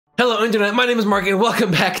Hello Internet, my name is Mark and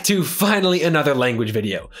welcome back to finally another language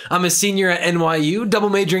video. I'm a senior at NYU, double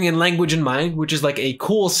majoring in language and mind, which is like a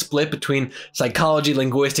cool split between psychology,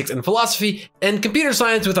 linguistics, and philosophy, and computer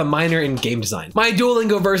science with a minor in game design. My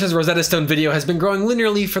Duolingo versus Rosetta Stone video has been growing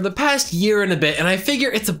linearly for the past year and a bit, and I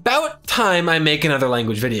figure it's about time I make another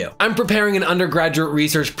language video. I'm preparing an undergraduate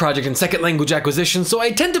research project in second language acquisition, so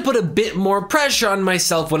I tend to put a bit more pressure on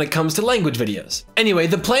myself when it comes to language videos. Anyway,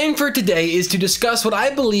 the plan for today is to discuss what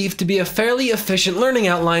I believe to be a fairly efficient learning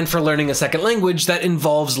outline for learning a second language that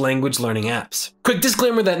involves language learning apps. Quick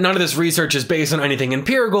disclaimer that none of this research is based on anything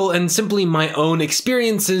empirical and simply my own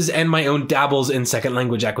experiences and my own dabbles in second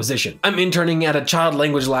language acquisition. I'm interning at a child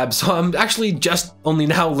language lab, so I'm actually just only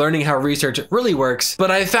now learning how research really works,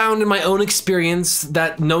 but I found in my own experience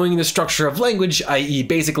that knowing the structure of language, i.e.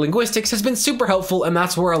 basic linguistics, has been super helpful, and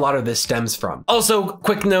that's where a lot of this stems from. Also,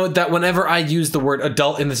 quick note that whenever I use the word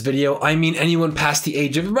adult in this video, I mean anyone past the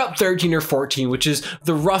age of about 13 or 14, which is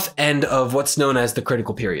the rough end of what's known as the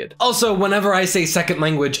critical period. Also, whenever I say second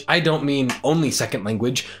language, I don't mean only second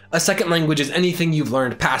language. A second language is anything you've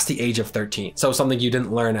learned past the age of 13, so something you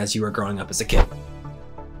didn't learn as you were growing up as a kid.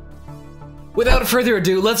 Without further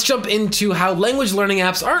ado, let's jump into how language learning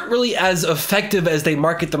apps aren't really as effective as they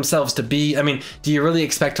market themselves to be. I mean, do you really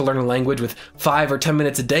expect to learn a language with 5 or 10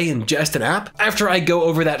 minutes a day in just an app? After I go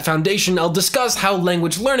over that foundation, I'll discuss how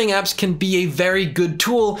language learning apps can be a very good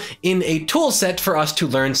tool in a tool set for us to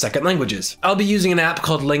learn second languages. I'll be using an app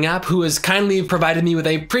called LingApp, who has kindly provided me with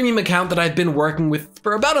a premium account that I've been working with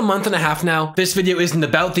for about a month and a half now. This video isn't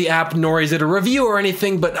about the app, nor is it a review or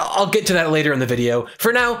anything, but I'll get to that later in the video.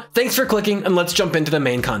 For now, thanks for clicking, and let's jump into the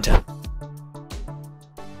main content.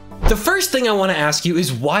 The first thing I want to ask you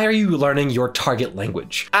is, why are you learning your target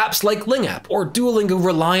language? Apps like LingApp or Duolingo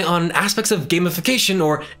rely on aspects of gamification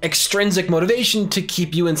or extrinsic motivation to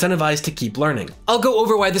keep you incentivized to keep learning. I'll go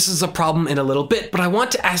over why this is a problem in a little bit, but I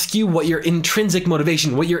want to ask you what your intrinsic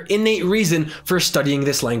motivation, what your innate reason for studying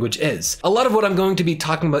this language is. A lot of what I'm going to be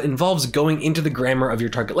talking about involves going into the grammar of your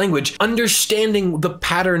target language, understanding the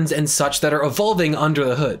patterns and such that are evolving under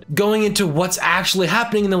the hood, going into what's actually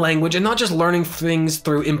happening in the language and not just learning things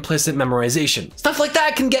through implicit memorization. Stuff like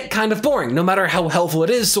that can get kind of boring, no matter how helpful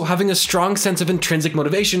it is, so having a strong sense of intrinsic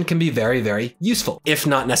motivation can be very, very useful, if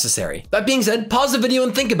not necessary. That being said, pause the video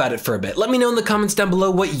and think about it for a bit. Let me know in the comments down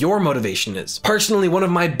below what your motivation is. Personally, one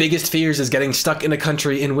of my biggest fears is getting stuck in a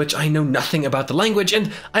country in which I know nothing about the language,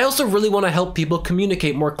 and I also really want to help people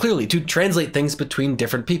communicate more clearly, to translate things between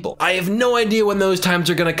different people. I have no idea when those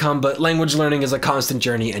times are going to come, but language learning is a constant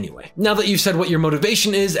journey anyway. Now that you've said what your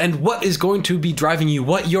motivation is and what is going to be driving you,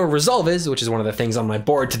 what your resolve is, which is one of the things on my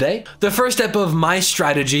board today, the first step of my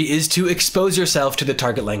strategy is to expose yourself to the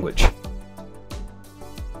target language.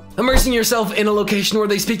 Immersing yourself in a location where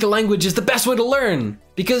they speak the language is the best way to learn,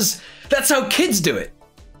 because that's how kids do it.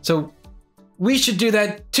 So we should do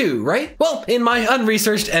that too, right? Well, in my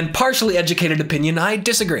unresearched and partially educated opinion, I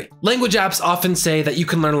disagree. Language apps often say that you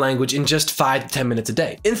can learn a language in just 5 to 10 minutes a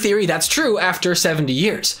day. In theory, that's true after 70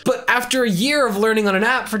 years. But after a year of learning on an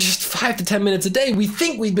app for just 5 to 10 minutes a day, we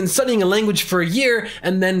think we've been studying a language for a year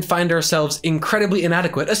and then find ourselves incredibly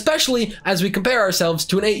inadequate, especially as we compare ourselves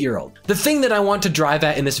to an 8-year-old. The thing that I want to drive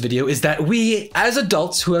at in this video is that we, as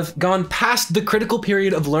adults who have gone past the critical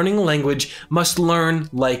period of learning a language, must learn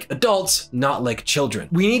like adults, not like children.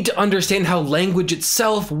 We need to understand how language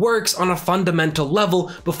itself works on a fundamental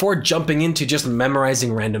level before jumping into just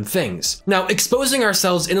memorizing random things. Now, exposing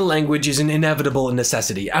ourselves in a language is an inevitable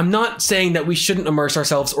necessity. I'm not saying that we shouldn't immerse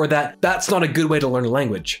ourselves or that that's not a good way to learn a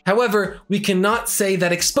language. However, we cannot say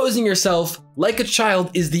that exposing yourself like a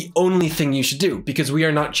child is the only thing you should do, because we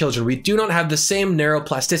are not children. We do not have the same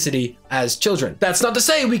neuroplasticity as children. That's not to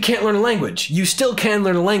say we can't learn a language. You still can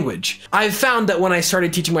learn a language. I've found that when I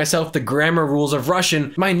started teaching myself the grammar rules of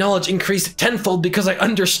Russian, my knowledge increased tenfold because I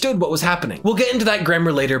understood what was happening. We'll get into that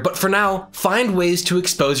grammar later, but for now, find ways to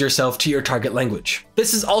expose yourself to your target language.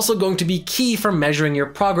 This is also going to be key for measuring your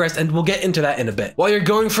progress, and we'll get into that in a bit. While you're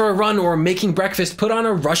going for a run or making breakfast, put on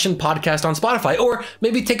a Russian podcast on Spotify, or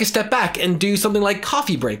maybe take a step back and do something like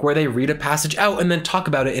Coffee Break, where they read a passage out and then talk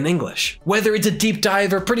about it in English. Whether it's a deep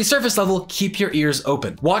dive or pretty surface level, keep your ears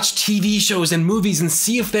open. Watch TV shows and movies and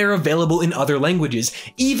see if they're available in other languages.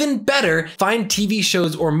 Even better, find TV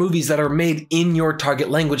shows or movies that are made in your target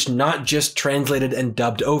language, not just translated and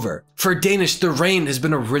dubbed over. For Danish, The Rain has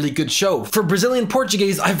been a really good show. For Brazilian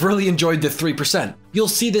Portuguese, I've really enjoyed The 3%. You'll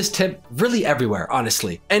see this tip really everywhere,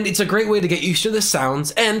 honestly. And it's a great way to get used to the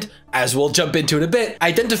sounds and, as we'll jump into in a bit,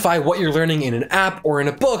 identify what you're learning in an app or in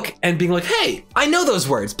a book and being like, hey, I know those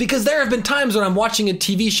words, because there have been times when I'm watching a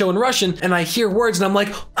TV show in Russian and I hear words and I'm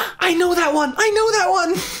like, I know that one, I know that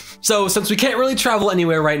one. So since we can't really travel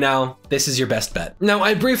anywhere right now, this is your best bet. Now,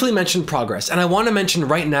 I briefly mentioned progress, and I want to mention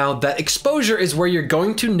right now that exposure is where you're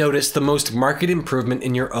going to notice the most marked improvement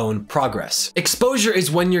in your own progress. Exposure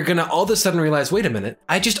is when you're gonna all of a sudden realize, wait a minute,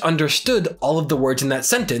 I just understood all of the words in that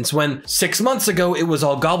sentence when 6 months ago it was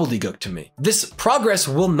all gobbledygook to me. This progress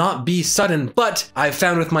will not be sudden, but I've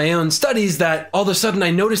found with my own studies that all of a sudden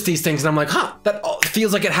I notice these things and I'm like, huh, that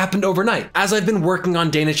feels like it happened overnight. As I've been working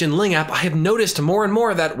on Danish in LingApp, I have noticed more and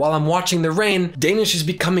more that while I'm watching the rain, Danish is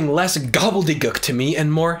becoming less gobbledygook to me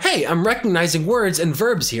and more, hey, I'm recognizing words and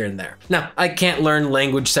verbs here and there. Now, I can't learn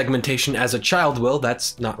language segmentation as a child will,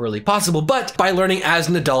 that's not really possible, but by learning as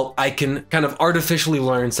an adult, I can kind of artificially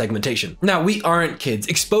learn segmentation. Now, we aren't kids.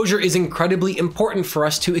 Exposure is incredibly important for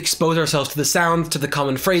us to expose ourselves to the sounds, to the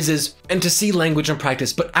common phrases, and to see language in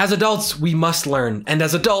practice. But as adults, we must learn. And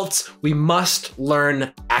as adults, we must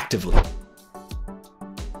learn actively.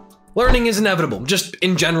 Learning is inevitable, just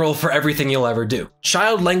in general for everything you'll ever do.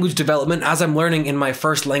 Child language development, as I'm learning in my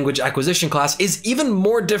first language acquisition class, is even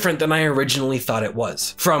more different than I originally thought it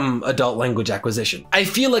was from adult language acquisition. I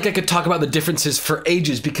feel like I could talk about the differences for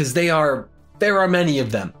ages because there are many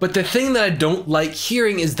of them. But the thing that I don't like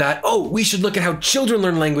hearing is that, oh, we should look at how children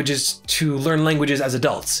learn languages to learn languages as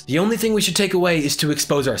adults. The only thing we should take away is to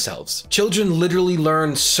expose ourselves. Children literally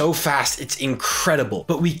learn so fast, it's incredible,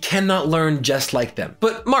 but we cannot learn just like them.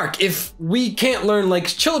 But Mark, if we can't learn like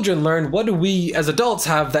children learn, what do we as adults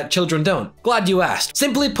have that children don't? Glad you asked.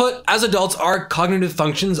 Simply put, as adults, our cognitive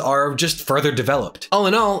functions are just further developed. All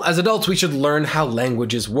in all, as adults, we should learn how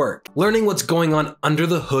languages work, learning what's going on under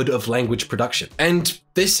the hood of language production. And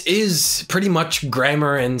this is pretty much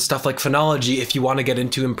grammar and stuff like phonology if you want to get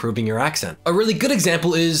into improving your accent. A really good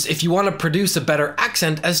example is if you want to produce a better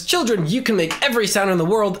accent, as children, you can make every sound in the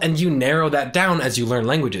world and you narrow that down as you learn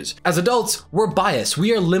languages. As adults, we're biased.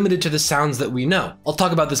 We are limited to the sounds that we know. I'll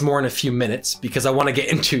talk about this more in a few minutes because I want to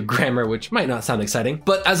get into grammar, which might not sound exciting.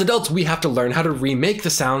 But as adults, we have to learn how to remake the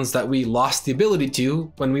sounds that we lost the ability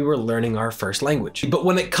to when we were learning our first language. But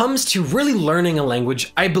when it comes to really learning a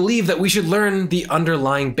language, I believe that we should learn the underlying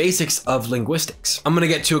basics of linguistics. I'm gonna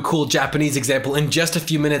get to a cool Japanese example in just a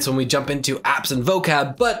few minutes when we jump into apps and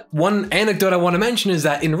vocab, but one anecdote I want to mention is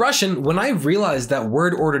that in Russian, when I realized that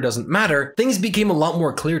word order doesn't matter, things became a lot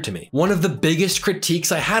more clear to me. One of the biggest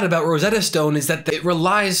critiques I had about Rosetta Stone is that it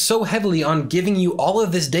relies so heavily on giving you all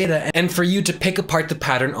of this data and for you to pick apart the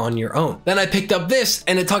pattern on your own. Then I picked up this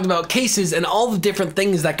and it talked about cases and all the different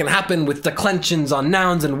things that can happen with declensions on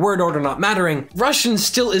nouns and word order not mattering. Russian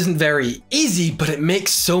still isn't very easy, but it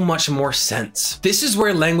makes so much more sense. This is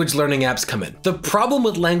where language learning apps come in. The problem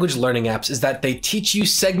with language learning apps is that they teach you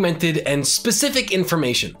segmented and specific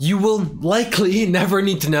information. You will likely never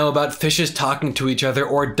need to know about fishes talking to each other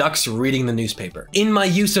or ducks reading the newspaper. In my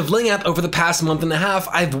use of LingApp over the past month and a half,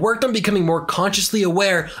 I've worked on becoming more consciously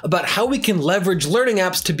aware about how we can leverage learning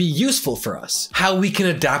apps to be useful for us, how we can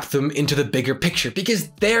adapt them into the bigger picture, because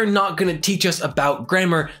they're not going to teach us about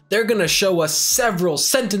grammar. They're going to show us several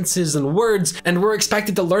sentences and words, and we're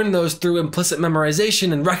expected to learn those through implicit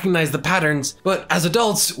memorization and recognize the patterns. But as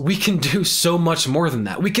adults, we can do so much more than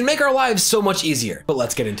that. We can make our lives so much easier. But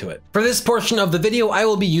let's get into it. For this portion of the video, I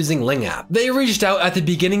will be using LingApp. They reached out at the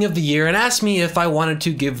beginning of the year and asked me if I wanted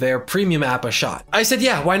to give their premium app a shot. I said,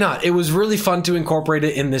 yeah, why not? It was really fun to incorporate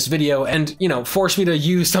it in this video and, force me to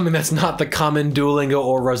use something that's not the common Duolingo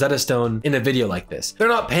or Rosetta Stone in a video like this. They're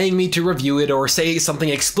not paying me to review it or say something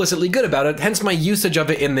explicitly good about it, hence my usage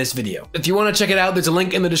of it in this video. If you want to check it out, there's a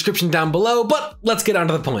link in the description down below, but let's get on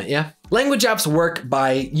to the point, yeah? Language apps work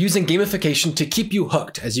by using gamification to keep you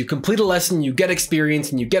hooked. As you complete a lesson, you get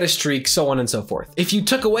experience and you get a streak, so on and so forth. If you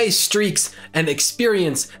took away streaks and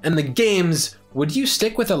experience and the games, would you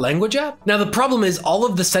stick with a language app? Now, the problem is all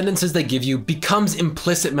of the sentences they give you becomes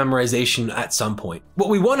implicit memorization at some point. What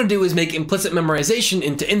we want to do is make implicit memorization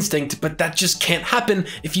into instinct, but that just can't happen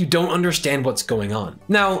if you don't understand what's going on.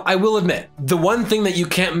 Now, I will admit, the one thing that you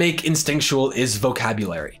can't make instinctual is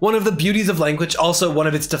vocabulary. One of the beauties of language, also one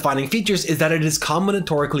of its defining features, is that it is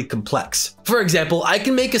combinatorically complex. For example, I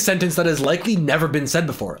can make a sentence that has likely never been said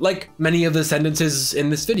before, like many of the sentences in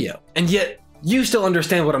this video. And yet, you still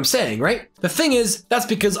understand what I'm saying, right? The thing is, that's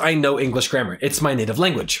because I know English grammar. It's my native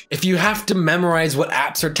language. If you have to memorize what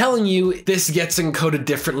apps are telling you, this gets encoded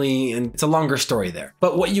differently and it's a longer story there.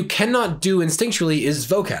 But what you cannot do instinctually is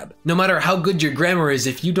vocab. No matter how good your grammar is,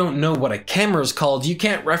 if you don't know what a camera is called, you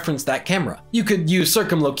can't reference that camera. You could use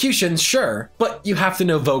circumlocution, sure, but you have to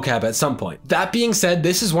know vocab at some point. That being said,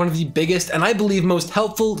 this is one of the biggest and I believe most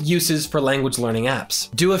helpful uses for language learning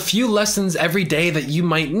apps. Do a few lessons every day that you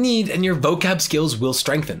might need and your vocab skills will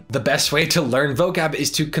strengthen. The best way to learn vocab is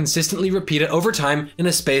to consistently repeat it over time in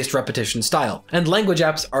a spaced repetition style, and language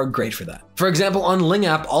apps are great for that. For example, on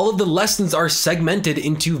LingApp, all of the lessons are segmented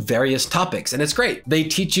into various topics, and it's great. They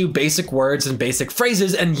teach you basic words and basic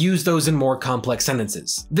phrases and use those in more complex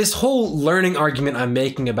sentences. This whole learning argument I'm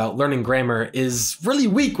making about learning grammar is really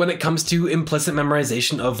weak when it comes to implicit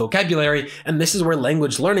memorization of vocabulary, and this is where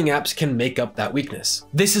language learning apps can make up that weakness.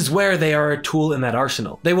 This is where they are a tool in that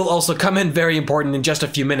arsenal. They will also come in very important in just a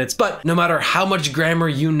few minutes, but no matter how much grammar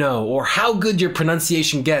you know or how good your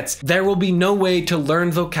pronunciation gets, there will be no way to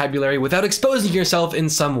learn vocabulary without exposing yourself in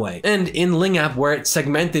some way. And in LingApp, where it's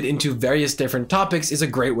segmented into various different topics, is a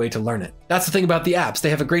great way to learn it. That's the thing about the apps. They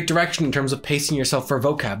have a great direction in terms of pacing yourself for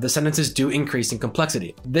vocab. The sentences do increase in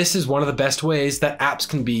complexity. This is one of the best ways that apps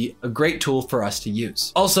can be a great tool for us to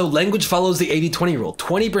use. Also, language follows the 80-20 rule.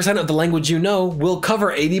 20% of the language you know will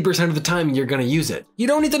cover 80% of the time you're going to use it. You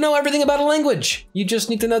don't need to know everything about a language. You just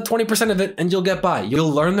need to know 20% of it and you'll get by.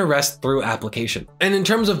 You'll learn the rest through application. And in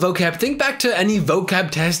terms of vocab, think back to any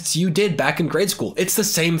vocab tests you did back in grade school. It's the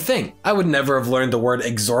same thing. I would never have learned the word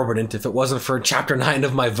exorbitant if it wasn't for chapter 9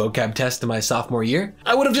 of my vocab test in my sophomore year.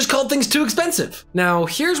 I would have just called things too expensive. Now,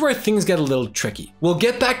 here's where things get a little tricky. We'll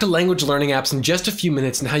get back to language learning apps in just a few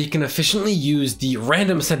minutes and how you can efficiently use the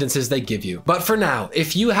random sentences they give you. But for now,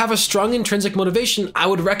 if you have a strong intrinsic motivation, I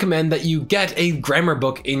would recommend that you get a grammar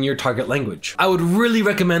book in your target language. I would really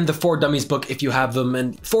recommend the 4 Dummies book if you have them,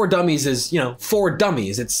 and 4 Dummies is, 4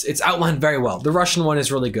 dummies. It's outlined very well. The Russian one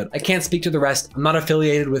is really good. I can't speak to the rest. I'm not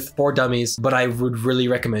affiliated with 4 Dummies, but I would really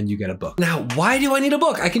recommend you get a book. Now, why do I need a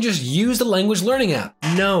book? I can just use the language learning app.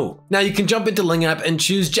 No. Now you can jump into LingApp and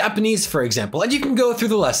choose Japanese, for example, and you can go through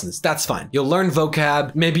the lessons. That's fine. You'll learn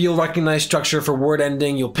vocab. Maybe you'll recognize structure for word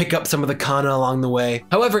ending. You'll pick up some of the kana along the way.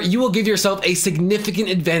 However, you will give yourself a significant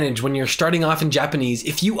advantage when you're starting off in Japanese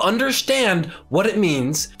if you understand what it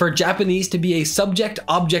means for Japanese to be a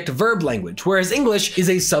subject-object-verb language, whereas English is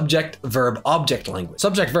a subject-verb-object language.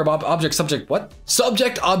 Subject-verb-object, subject what?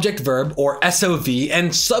 Subject-object-verb, or SOV,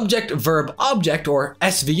 and subject-verb-object, or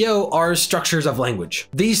SVO, are structures of language.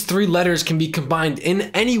 These 3 letters can be combined in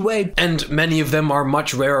any way, and many of them are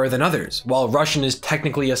much rarer than others. While Russian is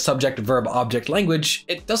technically a subject-verb-object language,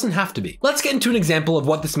 it doesn't have to be. Let's get into an example of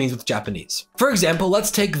what this means with Japanese. For example,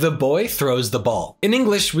 let's take the boy throws the ball. In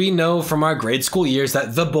English, we know from our grade school years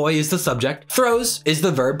that the boy is the subject, throws is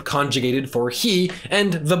the verb conjugated for he,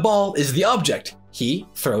 and the ball is the object. He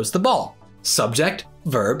throws the ball. Subject,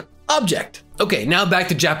 verb, object. Okay, now back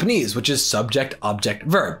to Japanese, which is subject, object,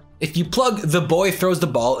 verb. If you plug the boy throws the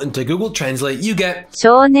ball into Google Translate, you get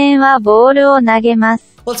少年はボールを投げます。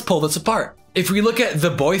 Let's pull this apart. If we look at the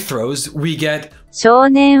boy throws, we get 少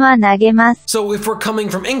年は投げます。 So if we're coming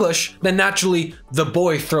from English, then naturally the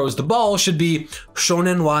boy throws the ball should be 少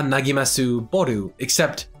年は投げますボール,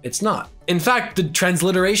 except it's not. In fact, the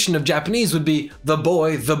transliteration of Japanese would be the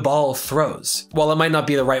boy the ball throws. While it might not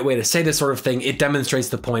be the right way to say this sort of thing, it demonstrates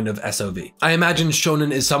the point of SOV. I imagine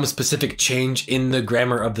shonen is some specific change in the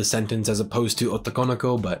grammar of the sentence as opposed to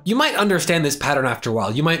otakonoko, but you might understand this pattern after a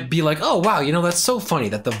while. You might be like, oh wow, that's so funny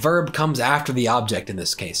that the verb comes after the object in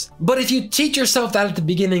this case. But if you teach yourself that at the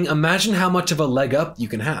beginning, imagine how much of a leg up you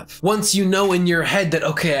can have. Once you know in your head that,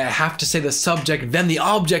 okay, I have to say the subject, then the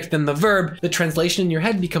object, then the verb, the translation in your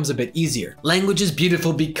head becomes a bit easier. Language is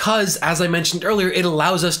beautiful because, as I mentioned earlier, it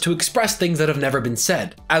allows us to express things that have never been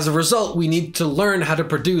said. As a result, we need to learn how to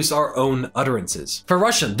produce our own utterances. For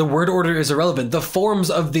Russian, the word order is irrelevant. The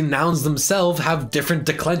forms of the nouns themselves have different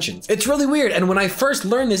declensions. It's really weird, and when I first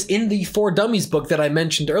learned this in the 4 Dummies book that I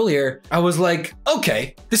mentioned earlier, I was like,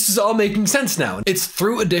 okay, this is all making sense now. It's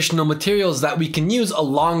through additional materials that we can use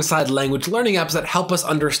alongside language learning apps that help us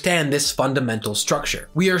understand this fundamental structure.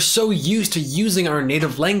 We are so used to using our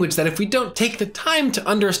native language that if we don't take the time to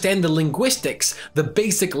understand the linguistics, the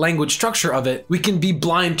basic language structure of it, we can be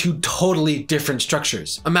blind to totally different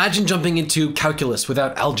structures. Imagine jumping into calculus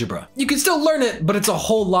without algebra. You can still learn it, but it's a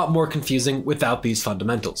whole lot more confusing without these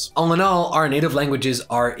fundamentals. All in all, our native languages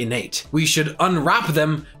are innate. We should unwrap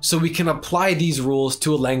them so we can apply these rules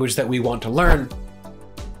to a language that we want to learn.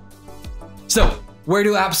 So, where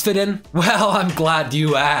do apps fit in? Well, I'm glad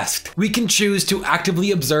you asked. We can choose to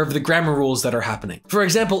actively observe the grammar rules that are happening. For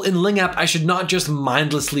example, in LingApp, I should not just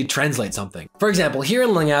mindlessly translate something. For example, here in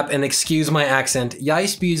LingApp, and excuse my accent, Jeg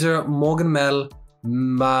spiser morgenmel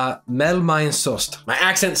med min sost. My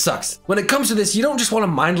accent sucks. When it comes to this, you don't just want to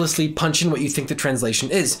mindlessly punch in what you think the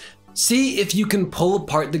translation is. See if you can pull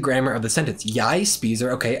apart the grammar of the sentence. Jeg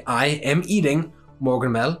spiser, okay, I am eating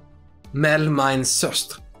morgenmel med min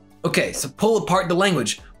sost. Okay, so pull apart the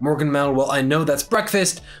language. Morgenmel, well, I know that's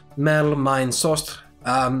breakfast. Mel, mein Sost.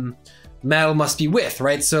 Mel must be with,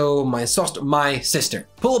 right? So my sister.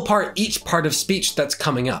 Pull apart each part of speech that's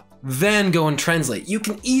coming up. Then go and translate. You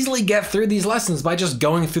can easily get through these lessons by just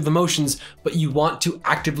going through the motions, but you want to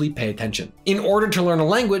actively pay attention. In order to learn a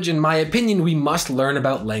language, in my opinion, we must learn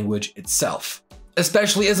about language itself.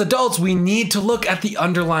 Especially as adults, we need to look at the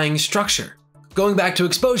underlying structure. Going back to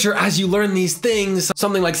exposure, as you learn these things,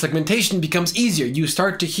 something like segmentation becomes easier. You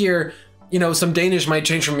start to hear, some Danish might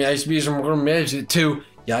change from "jeg spiser morgenmad" to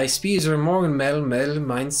 "jeg spiser morgenmad med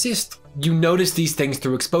min søster." You notice these things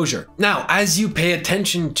through exposure. Now, as you pay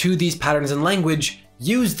attention to these patterns in language,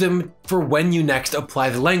 use them for when you next apply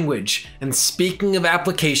the language. And speaking of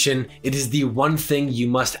application, it is the one thing you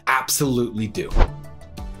must absolutely do.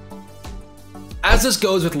 As this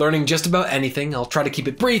goes with learning just about anything, I'll try to keep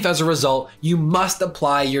it brief. As a result, you must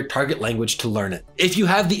apply your target language to learn it. If you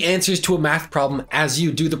have the answers to a math problem as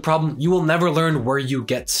you do the problem, you will never learn where you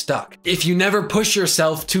get stuck. If you never push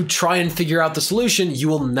yourself to try and figure out the solution, you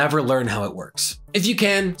will never learn how it works. If you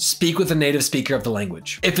can, speak with a native speaker of the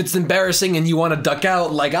language. If it's embarrassing and you want to duck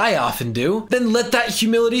out like I often do, then let that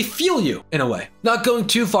humility fuel you in a way. Not going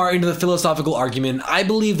too far into the philosophical argument, I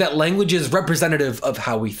believe that language is representative of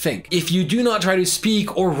how we think. If you do not try to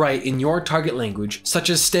speak or write in your target language, such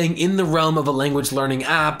as staying in the realm of a language learning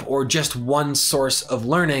app or just one source of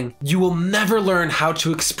learning, you will never learn how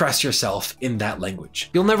to express yourself in that language.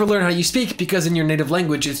 You'll never learn how you speak because in your native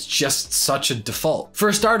language, it's just such a default.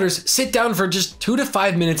 For starters, sit down for just 2 to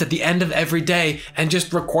 5 minutes at the end of every day and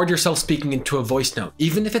just record yourself speaking into a voice note.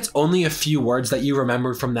 Even if it's only a few words that you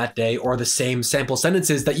remembered from that day or the same sample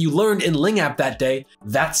sentences that you learned in LingApp that day,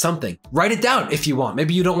 that's something. Write it down if you want.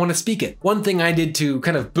 Maybe you don't want to speak it. One thing I did to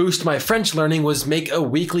kind of boost my French learning was make a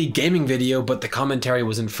weekly gaming video, but the commentary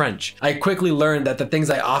was in French. I quickly learned that the things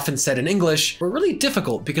I often said in English were really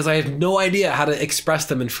difficult because I have no idea how to express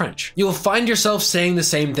them in French. You'll find yourself saying the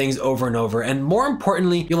same things over and over, and more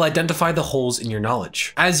importantly, you'll identify the holes in your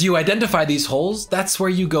knowledge. As you identify these holes, that's where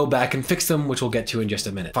you go back and fix them, which we'll get to in just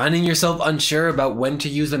a minute. Finding yourself unsure about when to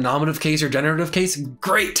use the nominative case or generative case?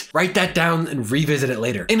 Great! Write that down and revisit it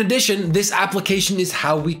later. In addition, this application is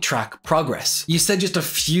how we track progress. You said just a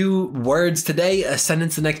few words today, a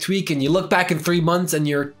sentence the next week, and you look back in 3 months and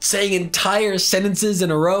you're saying entire sentences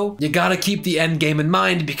in a row. You gotta keep the end game in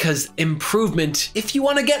mind because improvement, if you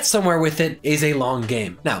want to get somewhere with it, is a long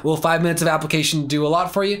game. Now, will 5 minutes of application do a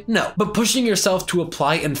lot for you? No, but pushing yourself to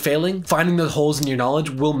apply and failing, finding the holes in your knowledge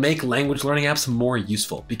will make language learning apps more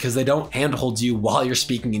useful because they don't handhold you while you're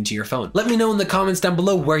speaking into your phone. Let me know in the comments down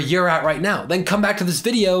below where you're at right now. Then come back to this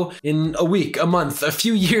video in a week, a month, a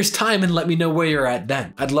few years time and let me know where you're at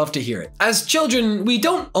then. I'd love to hear it. As children, we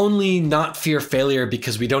don't only not fear failure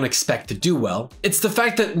because we don't expect to do well. It's the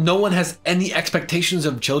fact that no one has any expectations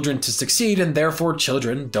of children to succeed and therefore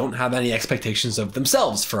children don't have any expectations of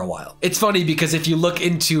themselves for a while. It's funny because if you look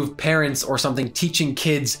into parents or something teaching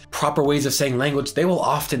kids proper ways of saying language, they will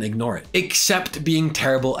often ignore it. Accept being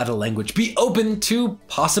terrible at a language. Be open to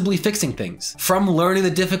possibly fixing things. From learning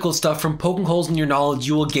the difficult stuff, from poking holes in your knowledge,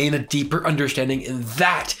 you will gain a deeper understanding, and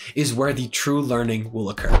that is where the true learning will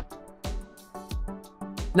occur.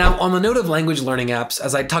 Now, on the note of language learning apps,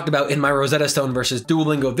 as I talked about in my Rosetta Stone versus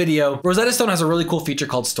Duolingo video, Rosetta Stone has a really cool feature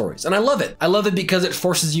called stories, and I love it. I love it because it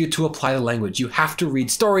forces you to apply the language. You have to read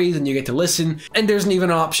stories and you get to listen, and there's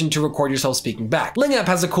even an option to record yourself speaking back. LingApp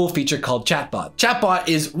has a cool feature called Chatbot. Chatbot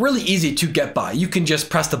is really easy to get by. You can just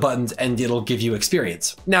press the buttons and it'll give you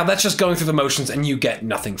experience. Now, that's just going through the motions and you get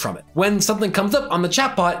nothing from it. When something comes up on the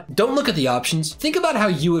chatbot, don't look at the options. Think about how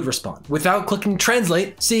you would respond. Without clicking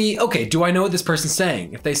translate, see, okay, do I know what this person's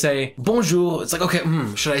saying? If they say bonjour, it's like, okay,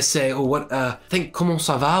 should I say, I think comment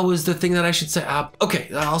ça va was the thing that I should say.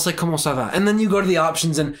 Okay, I'll say comment ça va. And then you go to the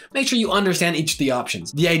options and make sure you understand each of the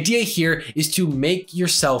options. The idea here is to make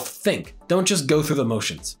yourself think. Don't just go through the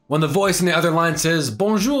motions. When the voice in the other line says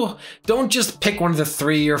bonjour, don't just pick one of the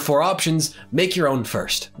 3 or 4 options, make your own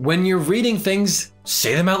first. When you're reading things,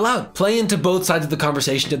 say them out loud. Play into both sides of the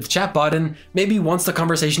conversation to the chatbot, and maybe once the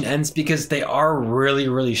conversation ends, because they are really,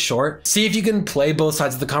 really short, see if you can play both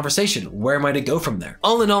sides of the conversation. Where might it go from there?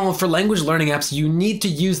 All in all, for language learning apps, you need to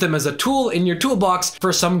use them as a tool in your toolbox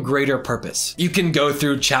for some greater purpose. You can go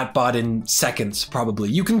through chatbot in seconds, probably.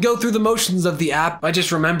 You can go through the motions of the app by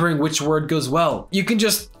just remembering which word goes well. You can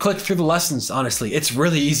just click through the lessons, honestly. It's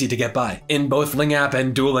really easy to get by in both LingApp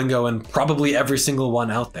and Duolingo and probably every single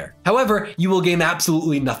one out there. However, you will gain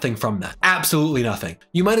absolutely nothing from that. Absolutely nothing.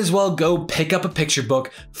 You might as well go pick up a picture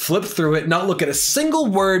book, flip through it, not look at a single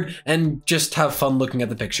word, and just have fun looking at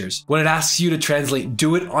the pictures. When it asks you to translate,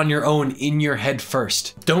 do it on your own in your head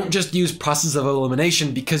first. Don't just use process of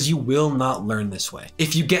elimination because you will not learn this way.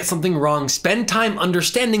 If you get something wrong, spend time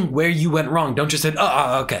understanding where you went wrong. Don't just say,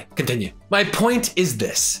 okay, continue. My point is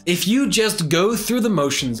this. If you just go through the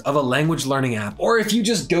motions of a language learning app, or if you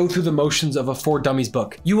just go through the motions of a For Dummies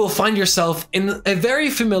book, you will find yourself in a very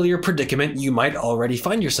familiar predicament you might already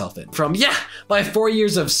find yourself in. From, my 4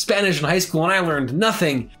 years of Spanish in high school and I learned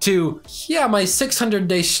nothing, to, my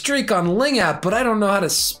 600-day streak on LingApp, but I don't know how to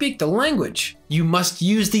speak the language. You must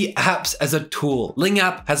use the apps as a tool.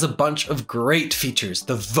 LingApp has a bunch of great features.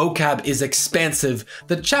 The vocab is expansive.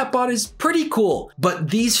 The chatbot is pretty cool, but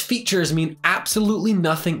these features mean absolutely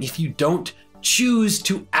nothing if you don't choose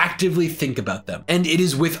to actively think about them. And it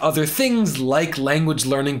is with other things like language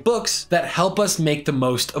learning books that help us make the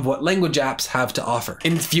most of what language apps have to offer.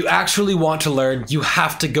 And if you actually want to learn, you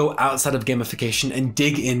have to go outside of gamification and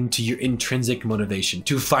dig into your intrinsic motivation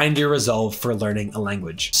to find your resolve for learning a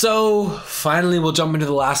language. So finally, we'll jump into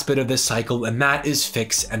the last bit of this cycle, and that is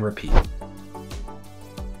fix and repeat.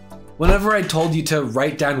 Whenever I told you to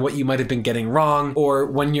write down what you might have been getting wrong, or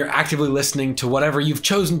when you're actively listening to whatever you've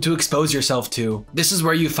chosen to expose yourself to, this is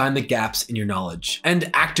where you find the gaps in your knowledge and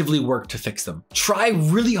actively work to fix them. Try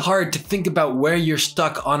really hard to think about where you're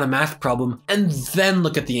stuck on a math problem and then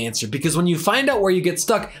look at the answer, because when you find out where you get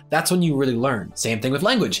stuck, that's when you really learn. Same thing with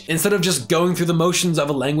language. Instead of just going through the motions of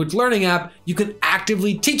a language learning app, you can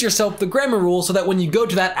actively teach yourself the grammar rule so that when you go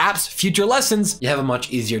to that app's future lessons, you have a much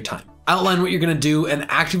easier time. Outline what you're gonna do and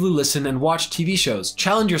actively listen and watch TV shows.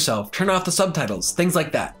 Challenge yourself, turn off the subtitles, things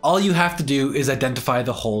like that. All you have to do is identify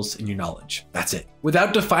the holes in your knowledge. That's it.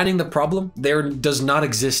 Without defining the problem, there does not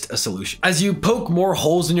exist a solution. As you poke more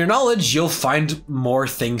holes in your knowledge, you'll find more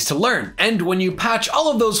things to learn. And when you patch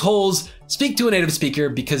all of those holes, speak to a native speaker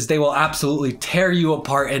because they will absolutely tear you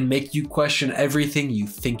apart and make you question everything you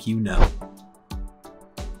think you know.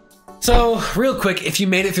 So real quick, if you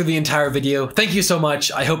made it through the entire video, thank you so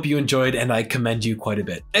much. I hope you enjoyed and I commend you quite a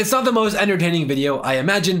bit. It's not the most entertaining video, I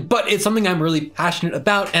imagine, but it's something I'm really passionate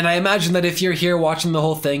about. And I imagine that if you're here watching the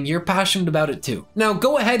whole thing, you're passionate about it too. Now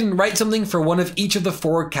go ahead and write something for one of each of the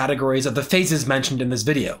 4 categories of the phases mentioned in this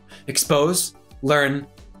video: expose, learn,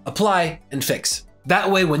 apply, and fix.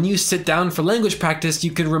 That way, when you sit down for language practice,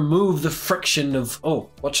 you can remove the friction of,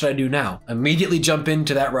 oh, what should I do now? Immediately jump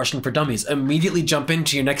into that Russian for Dummies. Immediately jump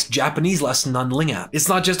into your next Japanese lesson on LingApp. It's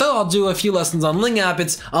not just, oh, I'll do a few lessons on LingApp.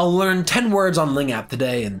 It's, I'll learn 10 words on LingApp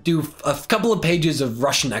today and do a couple of pages of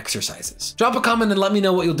Russian exercises. Drop a comment and let me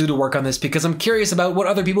know what you'll do to work on this, because I'm curious about what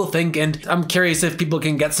other people think, and I'm curious if people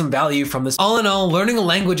can get some value from this. All in all, learning a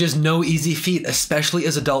language is no easy feat, especially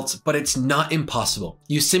as adults, but it's not impossible.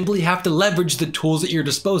 You simply have to leverage the tools at your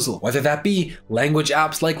disposal, whether that be language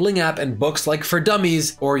apps like LingApp and books like For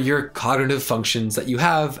Dummies, or your cognitive functions that you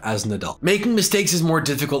have as an adult. Making mistakes is more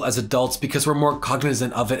difficult as adults because we're more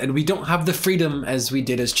cognizant of it and we don't have the freedom as we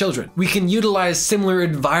did as children. We can utilize similar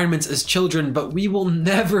environments as children, but we will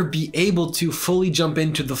never be able to fully jump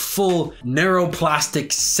into the full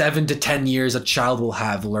neuroplastic 7 to 10 years a child will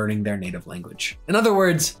have learning their native language. In other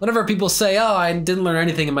words, whenever people say, oh, I didn't learn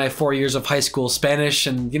anything in my 4 years of high school Spanish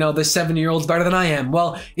and, the 7-year-old's better than I am.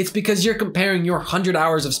 Well, it's because you're comparing your 100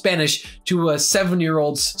 hours of Spanish to a 7-year-old's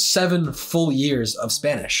 7 full years of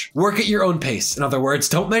Spanish. Work at your own pace. In other words,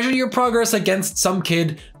 don't measure your progress against some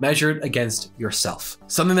kid, measure it against yourself.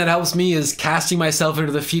 Something that helps me is casting myself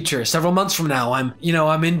into the future. Several months from now, I'm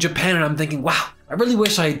in Japan and I'm thinking, wow, I really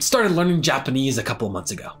wish I started learning Japanese a couple of months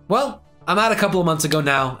ago. Well, I'm at a couple of months ago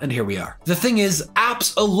now, and here we are. The thing is,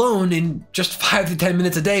 apps alone in just 5 to 10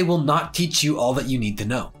 minutes a day will not teach you all that you need to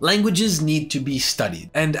know. Languages need to be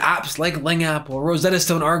studied, and apps like LingApp or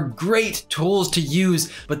Rosetta are great tools to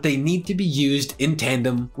use, but they need to be used in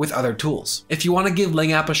tandem with other tools. If you want to give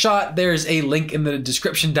LingApp a shot, there's a link in the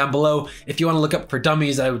description down below. If you want to look up For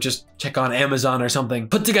Dummies, I would just check on Amazon or something.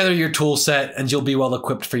 Put together your tool set, and you'll be well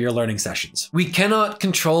equipped for your learning sessions. We cannot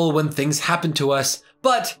control when things happen to us,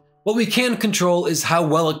 but what we can control is how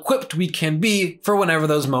well equipped we can be for whenever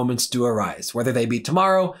those moments do arise, whether they be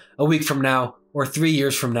tomorrow, a week from now, or 3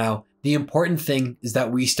 years from now. The important thing is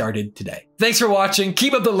that we started today. Thanks for watching,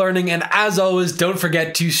 keep up the learning, and as always, don't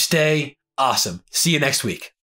forget to stay awesome. See you next week.